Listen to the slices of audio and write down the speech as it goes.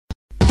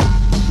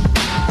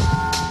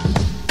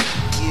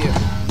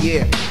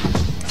Yeah.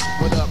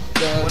 What up,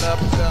 gun? What up,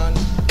 gun?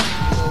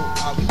 You know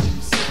how we do,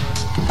 son.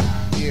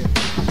 Yeah.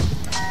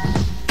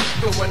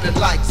 But when the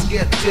lights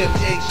get dim,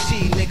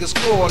 HT niggas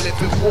crawl. If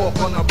it walk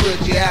on a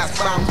bridge, your ass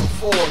bound to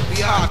fall.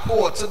 Be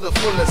hardcore to the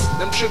fullest.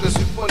 Them triggers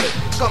we pull it.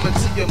 Coming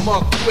to your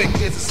mug quick.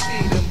 It's a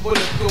speeding bullet.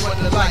 But when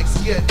the lights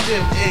get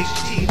dim,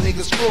 HT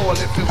niggas crawl.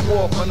 If it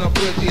walk on a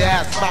bridge, your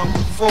ass bound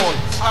to fall.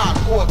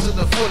 Hardcore to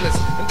the fullest.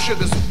 Them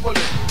triggers we pull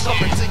it.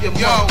 Coming to your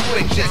mug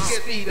quick. Just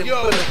speeding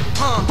bullet.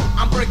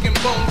 I'm breaking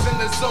bones in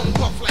the zone,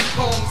 rough like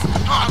combs.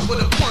 Hard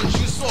with a punch,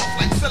 you soft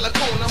like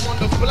silicone. I'm on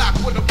the block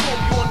with a broom,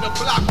 you on the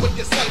block with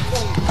your cell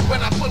phone.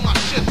 When I put my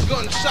shit,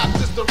 gunshot,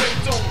 this the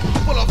ringtone.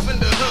 Pull up in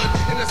the hood,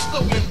 in a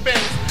stolen Benz.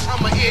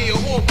 I'ma hear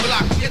your whole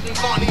block, getting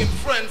Barney and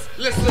friends.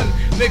 Listen,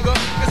 nigga,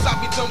 cause I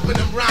be dumping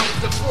them rounds.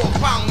 The 4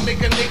 pound,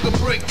 make a nigga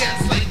break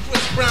dance like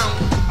Chris Brown.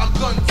 I'm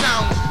gun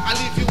down, I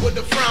leave you with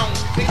a frown.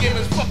 The game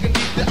is fucking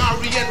deep, the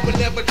R.E.N will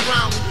never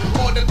drown.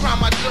 All the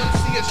crime I done,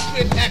 see a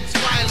straight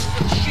X-Files.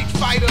 Street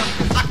fighter,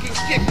 I can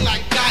kick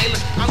like Guile.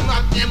 I'm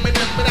not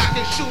Eminem, but I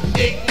can shoot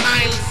 8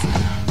 miles.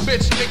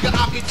 Bitch nigga,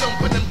 I be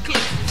dumping them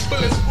clips.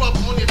 Bullets rub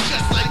on your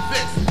chest like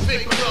this.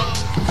 Vapor up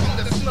from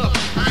the snuff,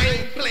 I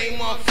ain't playing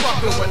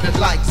motherfucker. When the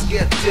lights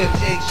get dim,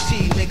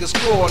 HT niggas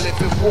crawl. If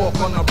it walk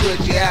on a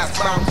bridge, your ass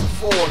bound to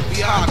fall.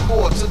 Be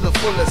hardcore to the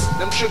fullest.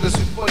 Them triggers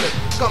we pull it.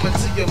 Coming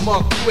to your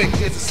mug quick.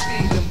 It's a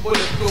speeding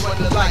bullet. But when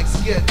the lights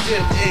get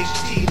dim,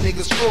 HT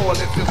niggas crawl.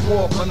 If it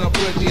walk on a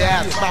bridge, your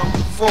ass bound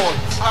to fall.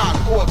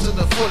 Hardcore to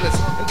the fullest.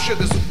 Them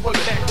triggers we pull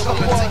it.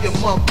 Coming to your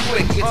mug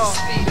quick. It's a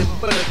speeding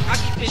bullet. I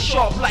keep it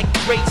sharp like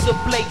razor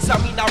blades. I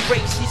mean I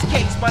raise these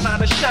cakes. Mine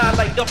on a shine,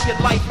 light up your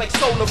life like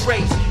solar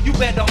rays. You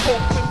better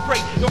hope and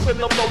pray your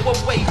criminal blow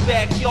away.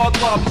 Backyard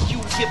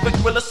barbecue, give a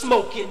grill a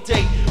smoking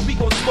day. We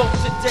gon' smoke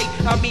today,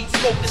 I mean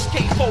smoke this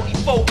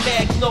K44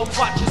 Magnum.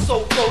 Watch your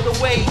soul float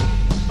away.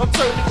 I'm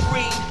turning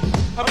green,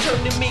 I'm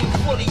turning mean.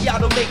 Fully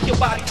out to make your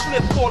body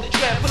flip, call it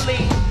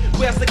trampoline.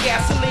 Where's the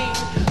gasoline?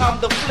 I'm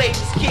the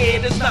flavors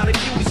kid, it's not a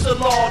beauty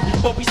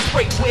salon, but we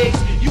spray wigs.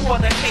 You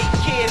wanna hate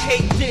kid,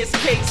 hate this,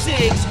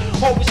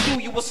 K6. Always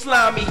knew you were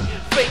slimy,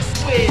 fake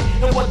squid.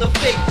 And what the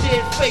fake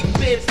did, fake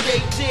bids,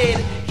 they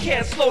did.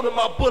 Can't slow to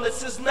my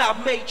bullets, it's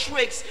not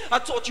matrix. I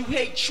taught you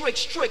hate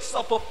tricks, tricks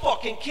off of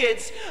fucking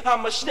kids.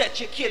 I'ma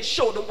snatch your kid's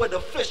shoulder where the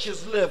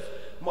fishes live,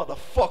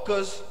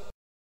 motherfuckers.